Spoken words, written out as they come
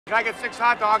Can I get 6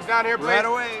 hot dogs down here, please? Right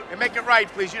away. And make it right,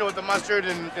 please. You know, with the mustard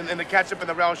and the ketchup and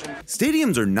the relish.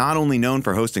 Stadiums are not only known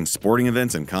for hosting sporting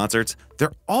events and concerts,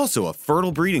 they're also a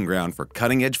fertile breeding ground for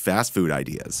cutting-edge fast food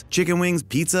ideas. Chicken wings,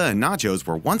 pizza, and nachos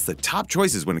were once the top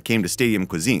choices when it came to stadium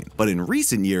cuisine, but in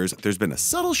recent years, there's been a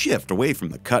subtle shift away from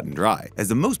the cut and dry. As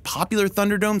the most popular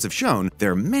Thunderdomes have shown,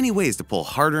 there are many ways to pull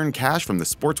hard-earned cash from the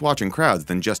sports-watching crowds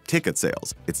than just ticket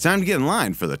sales. It's time to get in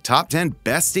line for the top 10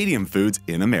 best stadium foods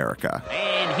in America.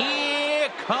 And here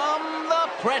come the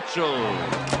pretzels.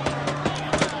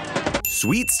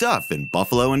 Sweet stuff in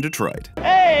Buffalo and Detroit.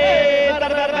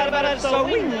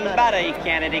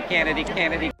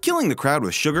 Killing the crowd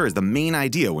with sugar is the main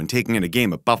idea when taking in a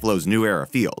game at Buffalo's New Era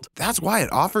Field. That's why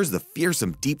it offers the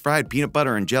fearsome deep-fried peanut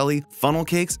butter and jelly, funnel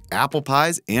cakes, apple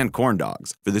pies, and corn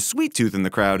dogs. For the sweet tooth in the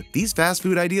crowd, these fast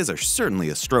food ideas are certainly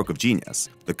a stroke of genius.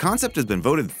 The concept has been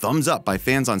voted thumbs up by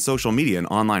fans on social media and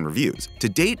online reviews. To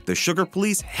date, the sugar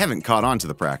police haven't caught on to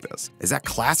the practice. As that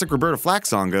classic Roberta Flack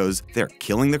song goes, they're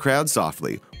killing the crowd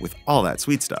softly with all that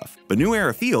sweet stuff. But New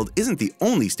Era Field isn't the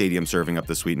only stadium serving up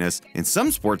the sweetness. In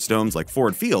some sports domes like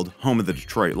Ford Field, home of the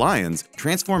Detroit Lions,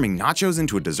 transforming nachos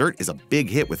into a dessert is a big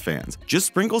hit with fans. Just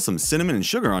sprinkle some cinnamon and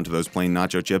sugar onto those plain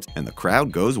nacho chips and the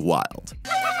crowd goes wild.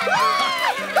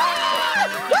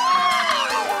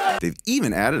 They've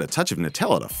even added a touch of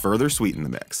Nutella to further sweeten the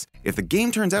mix. If the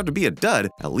game turns out to be a dud,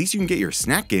 at least you can get your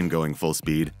snack game going full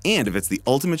speed. And if it's the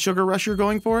ultimate sugar rush you're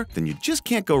going for, then you just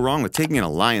can't go wrong with taking in a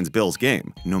Lions-Bills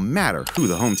game, no matter who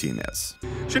the home team is.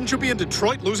 Shouldn't you be in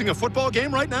Detroit losing a football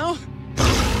game right now?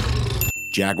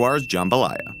 Jaguars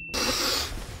Jambalaya.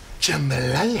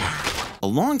 Jambalaya. A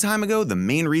long time ago, the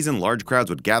main reason large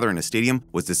crowds would gather in a stadium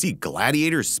was to see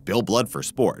gladiators spill blood for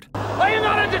sport. Are you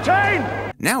not entertained?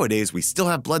 Nowadays, we still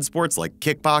have blood sports like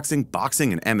kickboxing,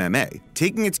 boxing, and MMA.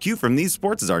 Taking its cue from these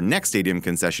sports is our next stadium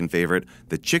concession favorite,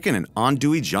 the chicken and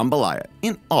andouille jambalaya,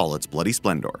 in all its bloody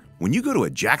splendor. When you go to a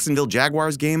Jacksonville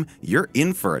Jaguars game, you're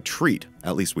in for a treat,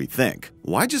 at least we think.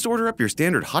 Why just order up your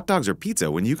standard hot dogs or pizza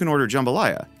when you can order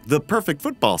jambalaya? The perfect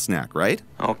football snack, right?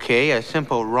 Okay, a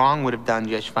simple wrong would have done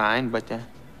just fine, but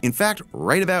In fact,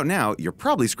 right about now, you're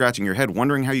probably scratching your head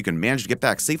wondering how you can manage to get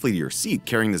back safely to your seat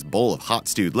carrying this bowl of hot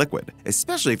stewed liquid,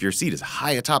 especially if your seat is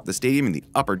high atop the stadium in the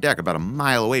upper deck about a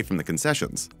mile away from the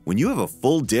concessions. When you have a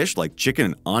full dish like chicken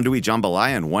and andouille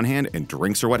jambalaya in one hand and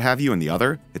drinks or what have you in the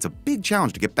other, it's a big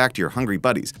challenge to get back to your hungry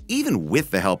buddies, even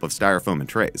with the help of styrofoam and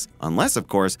trays. Unless, of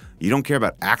course, you don't care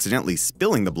about accidentally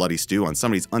spilling the bloody stew on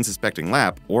somebody's unsuspecting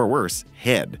lap, or worse,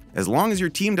 head. As long as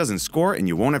your team doesn't score and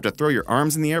you won't have to throw your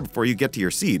arms in the air before you get to your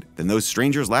seat, then those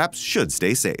strangers' laps should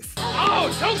stay safe.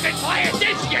 Oh, who can play at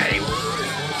this game?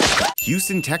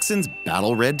 Houston Texans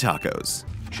Battle Red Tacos.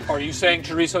 Are you saying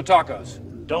chorizo tacos?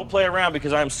 Don't play around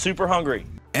because I'm super hungry.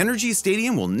 Energy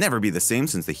Stadium will never be the same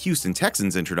since the Houston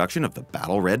Texans' introduction of the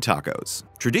Battle Red Tacos.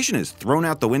 Tradition is thrown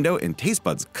out the window and taste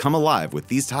buds come alive with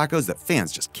these tacos that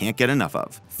fans just can't get enough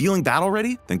of. Feeling battle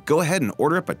ready? Then go ahead and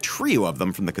order up a trio of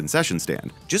them from the concession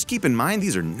stand. Just keep in mind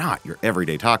these are not your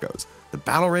everyday tacos. The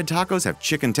Battle Red Tacos have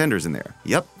chicken tenders in there.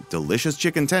 Yep, delicious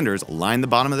chicken tenders line the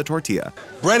bottom of the tortilla.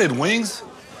 Breaded wings?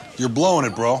 You're blowing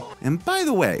it, bro. And by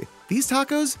the way, these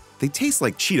tacos, they taste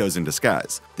like Cheetos in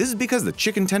disguise. This is because the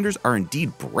chicken tenders are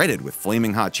indeed breaded with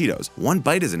flaming hot Cheetos. One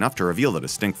bite is enough to reveal the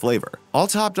distinct flavor, all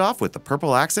topped off with the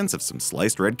purple accents of some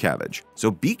sliced red cabbage. So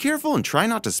be careful and try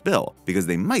not to spill, because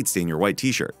they might stain your white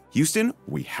t-shirt. Houston,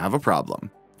 we have a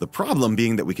problem. The problem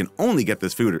being that we can only get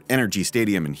this food at Energy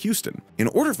Stadium in Houston. In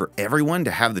order for everyone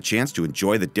to have the chance to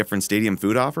enjoy the different stadium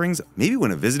food offerings, maybe when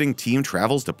a visiting team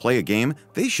travels to play a game,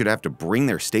 they should have to bring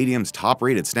their stadium's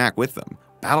top-rated snack with them.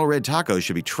 Battle Red Tacos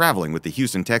should be traveling with the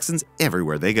Houston Texans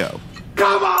everywhere they go.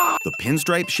 Come on! The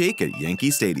Pinstripe Shake at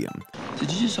Yankee Stadium.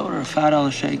 did you just order a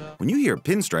 $5 shake? When you hear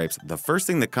pinstripes, the first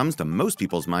thing that comes to most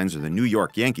people's minds are the New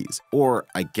York Yankees. Or,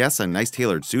 I guess, a nice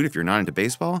tailored suit if you're not into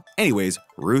baseball. Anyways,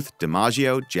 Ruth,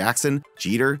 DiMaggio, Jackson,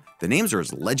 Jeter, the names are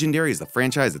as legendary as the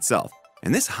franchise itself.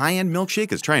 And this high-end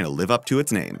milkshake is trying to live up to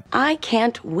its name. I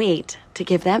can't wait to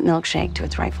give that milkshake to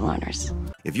its rightful owners.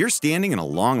 If you're standing in a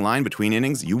long line between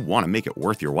innings, you want to make it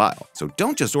worth your while. So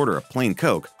don't just order a plain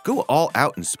Coke, go all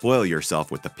out and spoil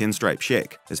yourself with the Pinstripe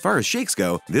Shake. As far as shakes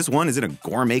go, this one is in a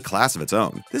gourmet class of its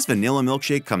own. This vanilla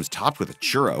milkshake comes topped with a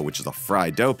churro, which is a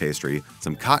fried dough pastry,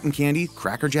 some cotton candy,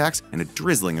 Cracker Jacks, and a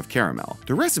drizzling of caramel.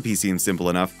 The recipe seems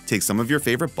simple enough. Take some of your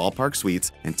favorite ballpark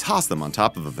sweets and toss them on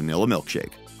top of a vanilla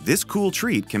milkshake. This cool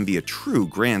treat can be a true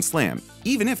grand slam,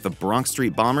 even if the Bronx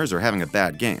Street Bombers are having a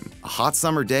bad game. A hot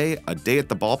summer day, a day at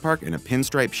the ballpark, and a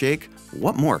pinstripe shake,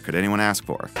 what more could anyone ask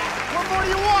for? What more do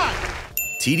you want?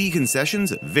 TD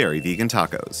Concessions Very Vegan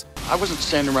Tacos. I wasn't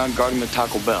standing around guarding the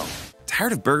Taco Bell.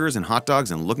 Tired of burgers and hot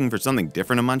dogs and looking for something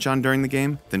different to munch on during the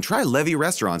game? Then try Levy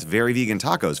Restaurant's Very Vegan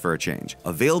Tacos for a change.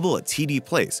 Available at TD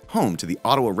Place, home to the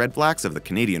Ottawa Red Blacks of the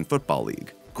Canadian Football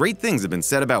League. Great things have been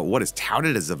said about what is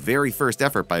touted as the very first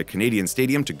effort by a Canadian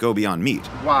stadium to go beyond meat.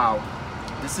 Wow.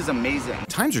 This is amazing.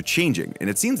 Times are changing, and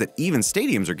it seems that even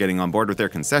stadiums are getting on board with their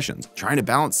concessions, trying to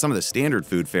balance some of the standard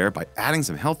food fare by adding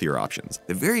some healthier options.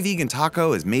 The Very Vegan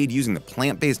Taco is made using the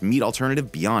plant-based meat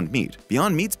alternative Beyond Meat.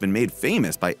 Beyond Meat's been made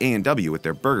famous by A&W with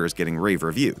their burgers getting rave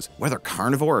reviews. Whether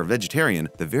carnivore or vegetarian,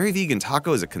 the Very Vegan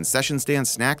Taco is a concession stand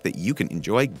snack that you can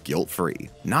enjoy guilt-free.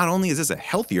 Not only is this a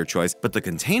healthier choice, but the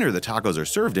container the tacos are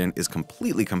served in is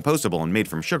completely compostable and made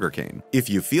from sugarcane. If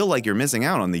you feel like you're missing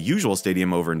out on the usual stadium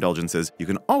overindulgences, you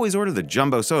can always order the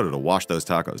jumbo soda to wash those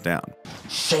tacos down.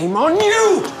 Shame on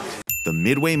you! The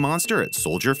Midway Monster at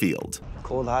Soldier Field.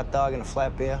 Cold hot dog and a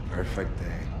flat beer. Perfect day.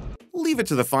 Leave it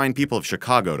to the fine people of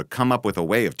Chicago to come up with a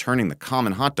way of turning the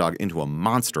common hot dog into a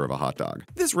monster of a hot dog.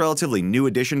 This relatively new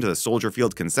addition to the Soldier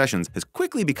Field concessions has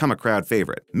quickly become a crowd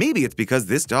favorite. Maybe it's because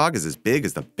this dog is as big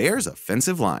as the Bears'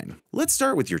 offensive line. Let's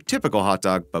start with your typical hot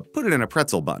dog, but put it in a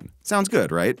pretzel bun. Sounds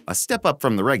good, right? A step up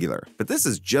from the regular. But this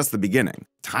is just the beginning.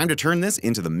 Time to turn this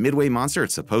into the Midway monster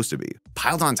it's supposed to be.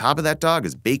 Piled on top of that dog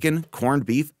is bacon, corned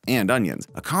beef, and onions,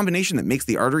 a combination that makes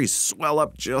the arteries swell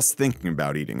up just thinking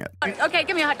about eating it. Okay,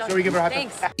 give me a hot dog. Shall we give her a hot dog?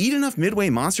 Thanks. Eat enough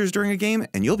Midway monsters during a game,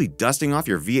 and you'll be dusting off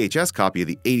your VHS copy of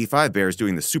the '85 Bears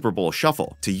doing the Super Bowl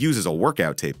Shuffle, to use as a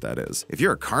workout tape, that is. If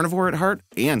you're a carnivore at heart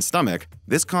and stomach,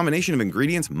 this combination of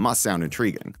ingredients must sound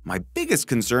intriguing. My biggest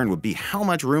concern would be how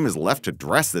much room is left to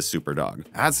dress this super dog.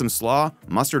 Add some slaw,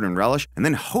 mustard, and relish, and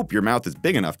then hope your mouth is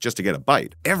big enough just to get a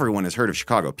bite. Everyone has heard of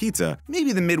Chicago pizza.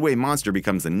 Maybe the Midway monster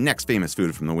becomes the next famous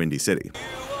food from the Windy City.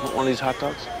 Want one of these hot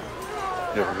dogs?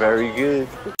 They're very good.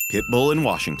 Pitbull in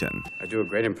Washington. I do a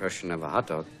great impression of a hot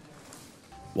dog.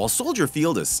 While Soldier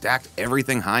Field has stacked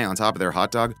everything high on top of their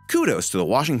hot dog, kudos to the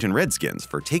Washington Redskins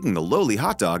for taking the lowly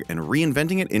hot dog and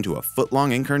reinventing it into a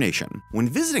foot-long incarnation. When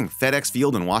visiting FedEx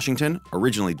Field in Washington,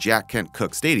 originally Jack Kent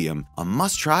Cooke Stadium, a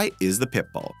must-try is the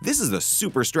Pitbull. This is the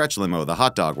super stretch limo of the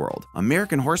hot dog world.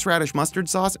 American horseradish mustard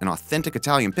sauce and authentic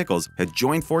Italian pickles had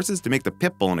joined forces to make the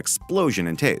Pitbull an explosion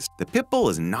in taste. The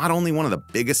Pitbull is not only one of the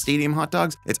biggest stadium hot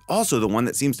dogs, it's also the one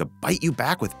that seems to bite you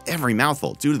back with every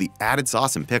mouthful due to the added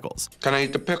sauce and pickles. Can I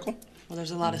eat the pickle? Well, there's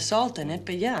a lot of salt in it,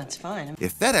 but yeah, it's fine.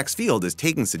 If FedEx Field is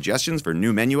taking suggestions for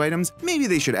new menu items, maybe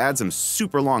they should add some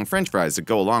super long french fries to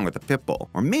go along with the Pitbull.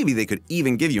 Or maybe they could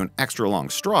even give you an extra long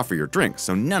straw for your drink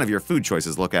so none of your food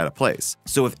choices look out of place.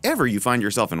 So if ever you find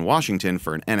yourself in Washington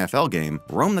for an NFL game,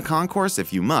 roam the concourse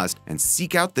if you must and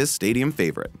seek out this stadium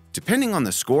favorite. Depending on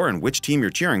the score and which team you're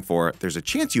cheering for, there's a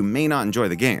chance you may not enjoy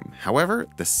the game. However,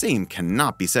 the same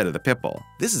cannot be said of the Pitbull.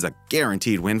 This is a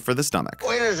guaranteed win for the stomach.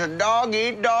 It is a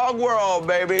dog-eat-dog world,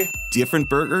 baby. Different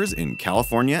burgers in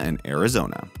California and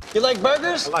Arizona. You like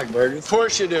burgers? I like burgers. Of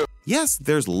course you do. Yes,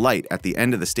 there's light at the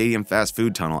end of the stadium fast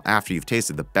food tunnel after you've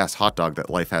tasted the best hot dog that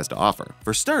life has to offer.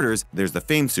 For starters, there's the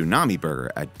famed Tsunami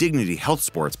Burger at Dignity Health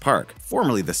Sports Park,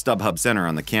 formerly the StubHub Center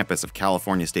on the campus of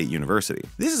California State University.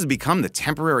 This has become the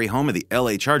temporary home of the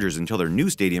LA Chargers until their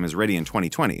new stadium is ready in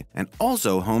 2020, and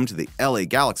also home to the LA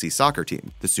Galaxy soccer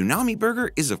team. The Tsunami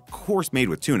Burger is of course made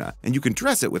with tuna, and you can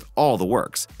dress it with all the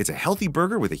works. It's a healthy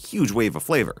burger with a huge wave of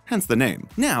flavor, hence the name.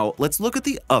 Now, let's look at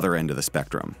the other end of the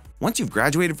spectrum. Once you've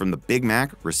graduated from the Big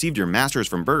Mac, received your master's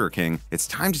from Burger King, it's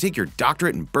time to take your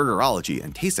doctorate in burgerology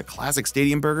and taste a classic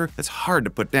stadium burger that's hard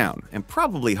to put down, and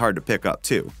probably hard to pick up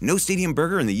too. No stadium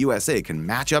burger in the USA can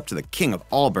match up to the king of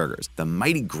all burgers, the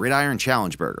mighty Gridiron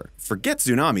Challenge Burger. Forget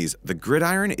tsunamis, the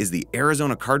Gridiron is the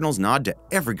Arizona Cardinals' nod to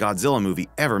every Godzilla movie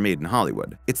ever made in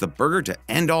Hollywood. It's the burger to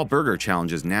end all burger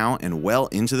challenges now and well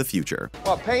into the future.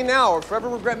 Well, pay now or forever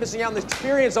regret missing out on the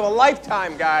experience of a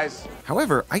lifetime, guys.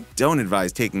 However, I don't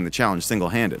advise taking the challenge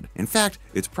single-handed. In fact,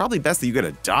 it's probably best that you get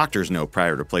a doctor's note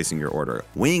prior to placing your order.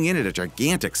 Weighing in at a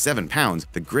gigantic 7 pounds,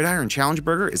 the Gridiron Challenge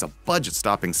Burger is a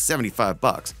budget-stopping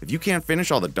 $75. If you can't finish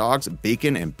all the dogs,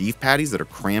 bacon, and beef patties that are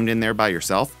crammed in there by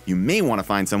yourself, you may want to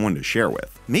find someone to share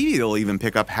with. Maybe they'll even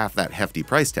pick up half that hefty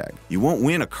price tag. You won't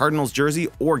win a Cardinals jersey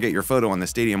or get your photo on the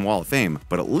Stadium Wall of Fame,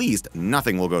 but at least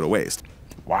nothing will go to waste.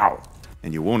 Wow.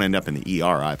 And you won't end up in the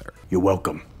ER either. You're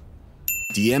welcome.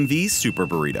 DMV Super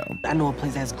Burrito. I know a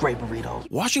place that has great burrito.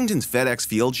 Washington's FedEx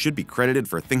Field should be credited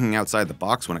for thinking outside the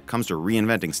box when it comes to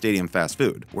reinventing stadium fast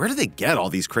food. Where do they get all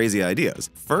these crazy ideas?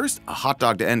 First, a hot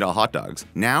dog to end all hot dogs.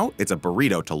 Now, it's a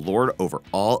burrito to lord over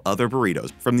all other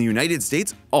burritos, from the United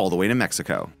States all the way to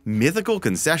Mexico. Mythical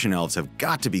concession elves have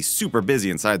got to be super busy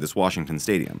inside this Washington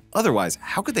stadium. Otherwise,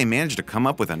 how could they manage to come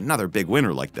up with another big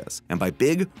winner like this? And by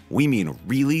big, we mean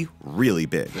really, really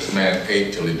big. This man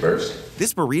ate till he burst.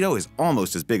 This burrito is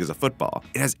almost as big as a football.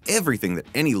 It has everything that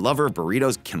any lover of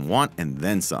burritos can want and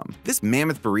then some. This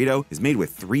mammoth burrito is made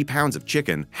with 3 pounds of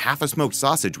chicken, half a smoked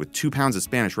sausage with 2 pounds of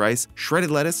Spanish rice,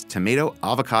 shredded lettuce, tomato,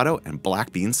 avocado, and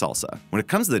black bean salsa. When it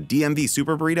comes to the DMV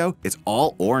Super Burrito, it's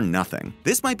all or nothing.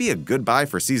 This might be a good buy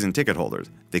for season ticket holders.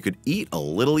 They could eat a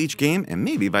little each game and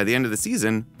maybe by the end of the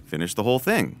season, finish the whole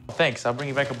thing. Thanks, I'll bring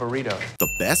you back a burrito. The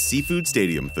best seafood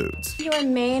stadium foods. Your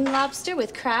Maine lobster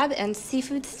with crab and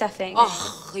seafood stuffing.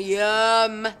 Oh,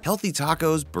 yum. Healthy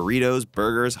tacos, burritos,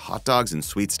 burgers, hot dogs, and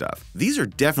sweet stuff. These are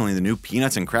definitely the new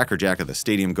peanuts and Cracker Jack of the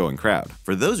stadium-going crowd.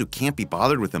 For those who can't be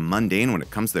bothered with the mundane when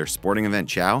it comes to their sporting event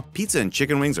chow, pizza and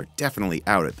chicken wings are definitely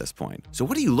out at this point. So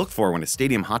what do you look for when a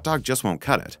stadium hot dog just won't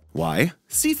cut it? Why?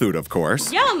 Seafood, of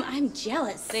course. Yum, I'm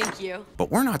jealous. Thank you.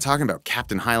 But we're not talking about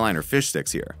Captain Highliner fish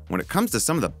sticks here. When it comes to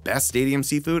some of the best stadium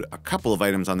seafood, a couple of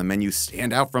items on the menu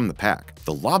stand out from the pack.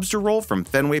 The lobster roll from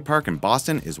Fenway Park in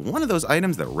Boston is one of those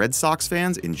items that Red Sox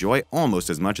fans enjoy almost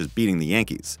as much as beating the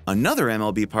Yankees. Another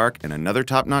MLB park and another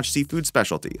top-notch seafood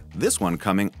specialty, this one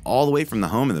coming all the way from the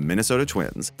home of the Minnesota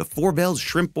Twins. The Four Bells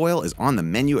Shrimp Boil is on the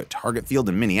menu at Target Field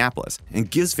in Minneapolis and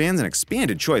gives fans an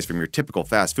expanded choice from your typical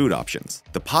fast food options.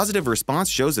 The positive response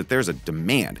shows that there's a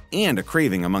demand and a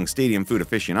craving among stadium food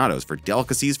aficionados for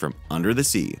delicacies from under the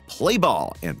sea. Play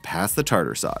ball and pass the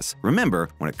tartar sauce. Remember,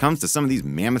 when it comes to some of these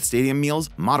mammoth stadium meals,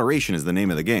 moderation is the name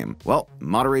of the game. Well,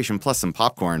 moderation plus some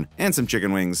popcorn and some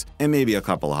chicken wings and maybe a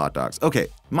couple of hot dogs. Okay,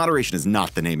 moderation is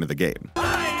not the name of the game.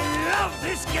 I love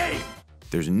this game!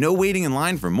 There's no waiting in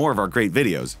line for more of our great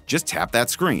videos. Just tap that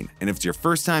screen. And if it's your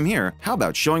first time here, how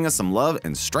about showing us some love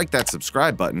and strike that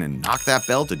subscribe button and knock that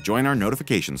bell to join our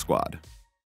notification squad.